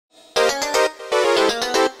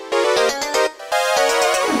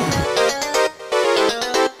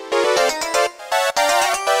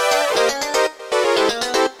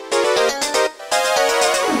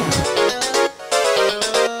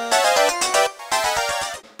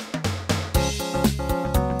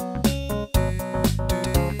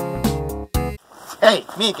Hey,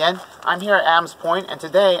 me again. I'm here at Adams Point, and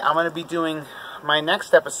today I'm going to be doing my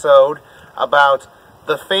next episode about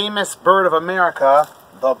the famous bird of America,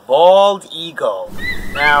 the bald eagle.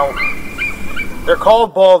 Now, they're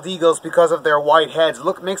called bald eagles because of their white heads.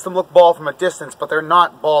 Makes them look bald from a distance, but they're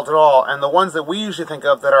not bald at all. And the ones that we usually think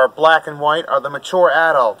of that are black and white are the mature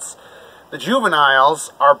adults. The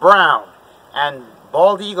juveniles are brown, and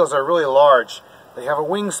bald eagles are really large. They have a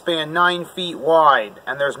wingspan 9 feet wide,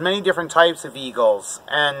 and there's many different types of eagles.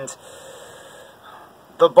 And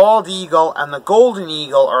the bald eagle and the golden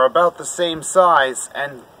eagle are about the same size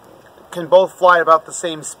and can both fly about the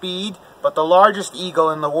same speed, but the largest eagle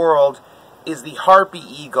in the world is the harpy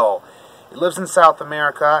eagle. It lives in South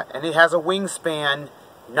America, and it has a wingspan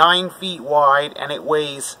 9 feet wide, and it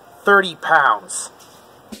weighs 30 pounds.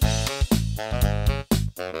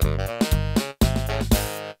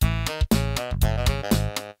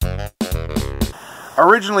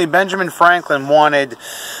 Originally, Benjamin Franklin wanted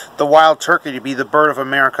the wild turkey to be the bird of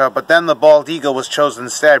America, but then the bald eagle was chosen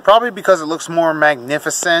instead, probably because it looks more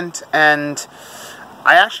magnificent, and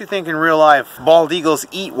I actually think in real life, bald eagles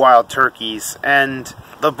eat wild turkeys, and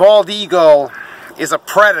the bald eagle is a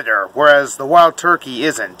predator, whereas the wild turkey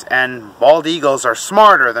isn't, and bald eagles are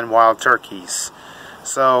smarter than wild turkeys.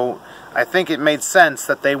 So I think it made sense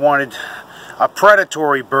that they wanted a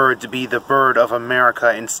predatory bird to be the bird of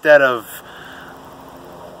America instead of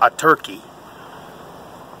a turkey.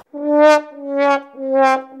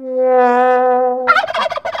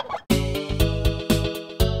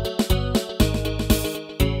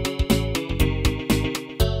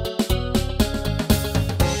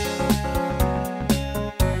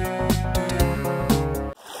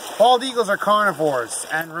 Bald eagles are carnivores,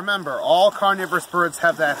 and remember, all carnivorous birds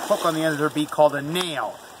have that hook on the end of their beak called a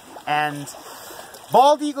nail. And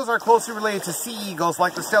bald eagles are closely related to sea eagles,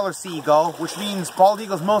 like the Steller sea eagle, which means bald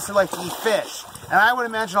eagles mostly like to eat fish. And I would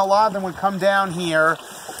imagine a lot of them would come down here,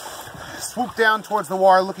 swoop down towards the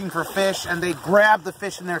water looking for fish, and they'd grab the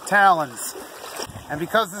fish in their talons. And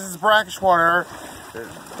because this is brackish water,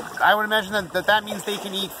 I would imagine that means they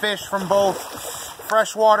can eat fish from both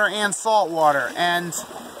freshwater and saltwater. And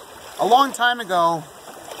a long time ago,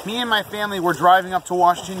 me and my family were driving up to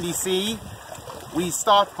Washington, D.C. We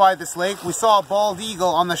stopped by this lake. We saw a bald eagle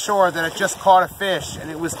on the shore that had just caught a fish,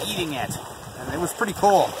 and it was eating it. And it was pretty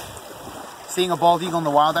cool. Seeing a bald eagle in the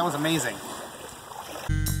wild, that was amazing.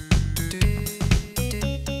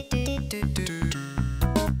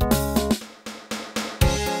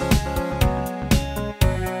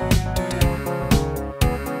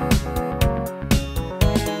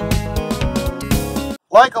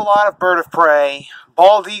 Like a lot of bird of prey,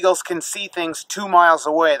 bald eagles can see things 2 miles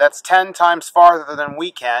away. That's 10 times farther than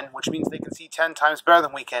we can, which means they can see 10 times better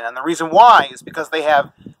than we can. And the reason why is because they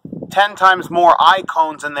have 10 times more eye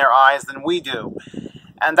cones in their eyes than we do.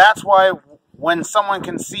 And that's why when someone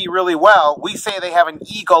can see really well, we say they have an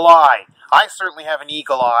eagle eye. I certainly have an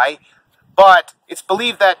eagle eye, but it's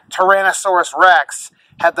believed that Tyrannosaurus Rex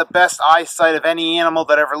had the best eyesight of any animal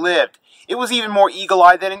that ever lived. It was even more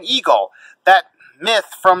eagle-eyed than an eagle. That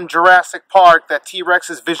myth from Jurassic Park that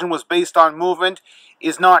T-Rex's vision was based on movement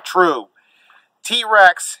is not true.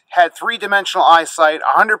 T-Rex had three-dimensional eyesight,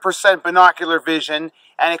 100% binocular vision,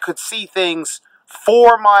 and it could see things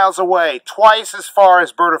 4 miles away, twice as far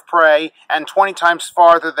as bird of prey, and 20 times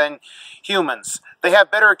farther than humans. They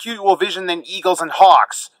have better acutal vision than eagles and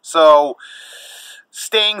hawks, so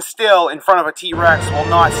staying still in front of a T-Rex will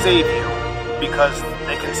not save you, because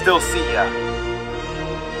they can still see you.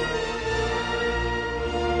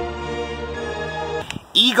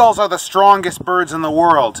 Eagles are the strongest birds in the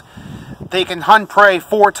world. They can hunt prey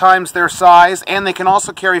 4 times their size, and they can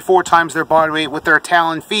also carry 4 times their body weight with their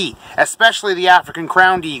taloned feet, especially the African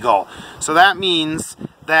crowned eagle. So that means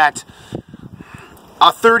that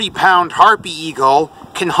a 30-pound harpy eagle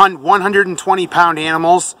can hunt 120-pound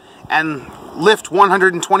animals and lift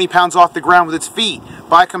 120 pounds off the ground with its feet.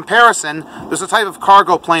 By comparison, there's a type of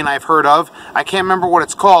cargo plane I've heard of. I can't remember what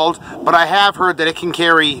it's called, but I have heard that it can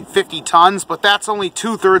carry 50 tons, but that's only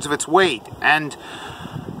 2/3 of its weight. And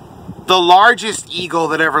the largest eagle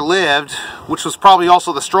that ever lived, which was probably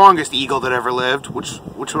also the strongest eagle that ever lived, which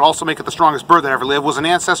would also make it the strongest bird that ever lived, was an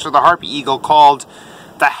ancestor of the harpy eagle called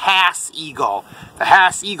the Haas eagle. The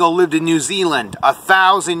Haas eagle lived in New Zealand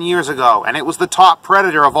 1,000 years ago, and it was the top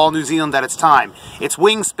predator of all New Zealand at its time. Its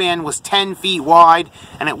wingspan was 10 feet wide,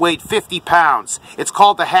 and it weighed 50 pounds. It's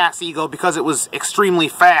called the Haas eagle because it was extremely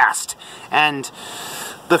fast, and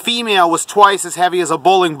the female was twice as heavy as a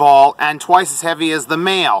bowling ball and twice as heavy as the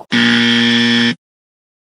male.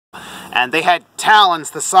 And they had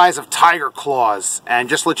talons the size of tiger claws. And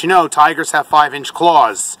just to let you know, tigers have 5-inch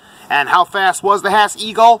claws. And how fast was the Hass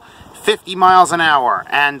Eagle? 50 miles an hour.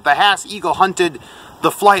 And the Hass Eagle hunted the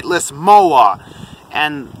flightless moa.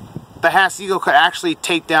 And the Hass Eagle could actually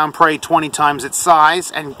take down prey 20 times its size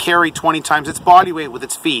and carry 20 times its body weight with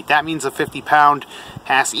its feet. That means a 50-pound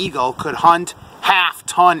Hass Eagle could hunt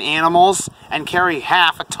half-ton animals and carry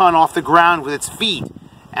half a ton off the ground with its feet.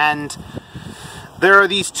 And there are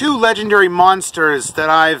these two legendary monsters that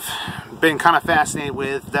I've been kind of fascinated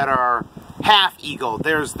with that are half-eagle.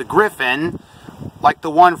 There's the griffin, like the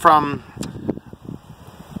one from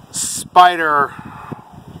Spider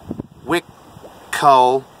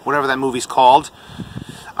Wicko, whatever that movie's called.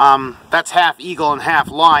 That's half eagle and half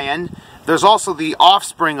lion. There's also the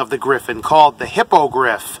offspring of the griffin called the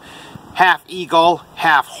hippogriff. Half eagle,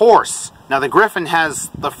 half horse. Now the griffin has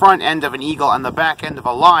the front end of an eagle and the back end of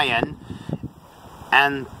a lion.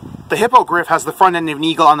 And the hippogriff has the front end of an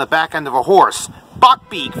eagle and the back end of a horse.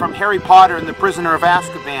 Buckbeak from Harry Potter and the Prisoner of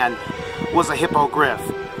Azkaban was a hippogriff.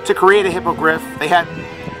 To create a hippogriff, they had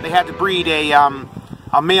to breed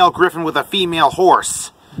a male griffin with a female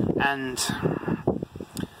horse. And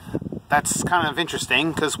that's kind of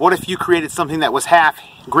interesting, because what if you created something that was half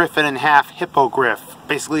griffin and half hippogriff?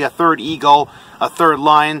 Basically a third eagle, a third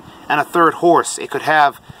lion, and a third horse. It could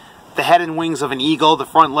have the head and wings of an eagle, the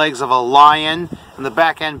front legs of a lion, and the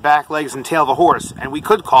back end, back legs, and tail of a horse. And we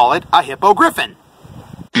could call it a hippogriffin.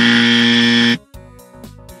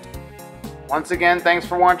 Once again, thanks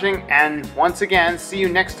for watching, and once again, see you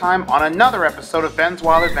next time on another episode of Ben's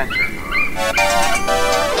Wild Adventure.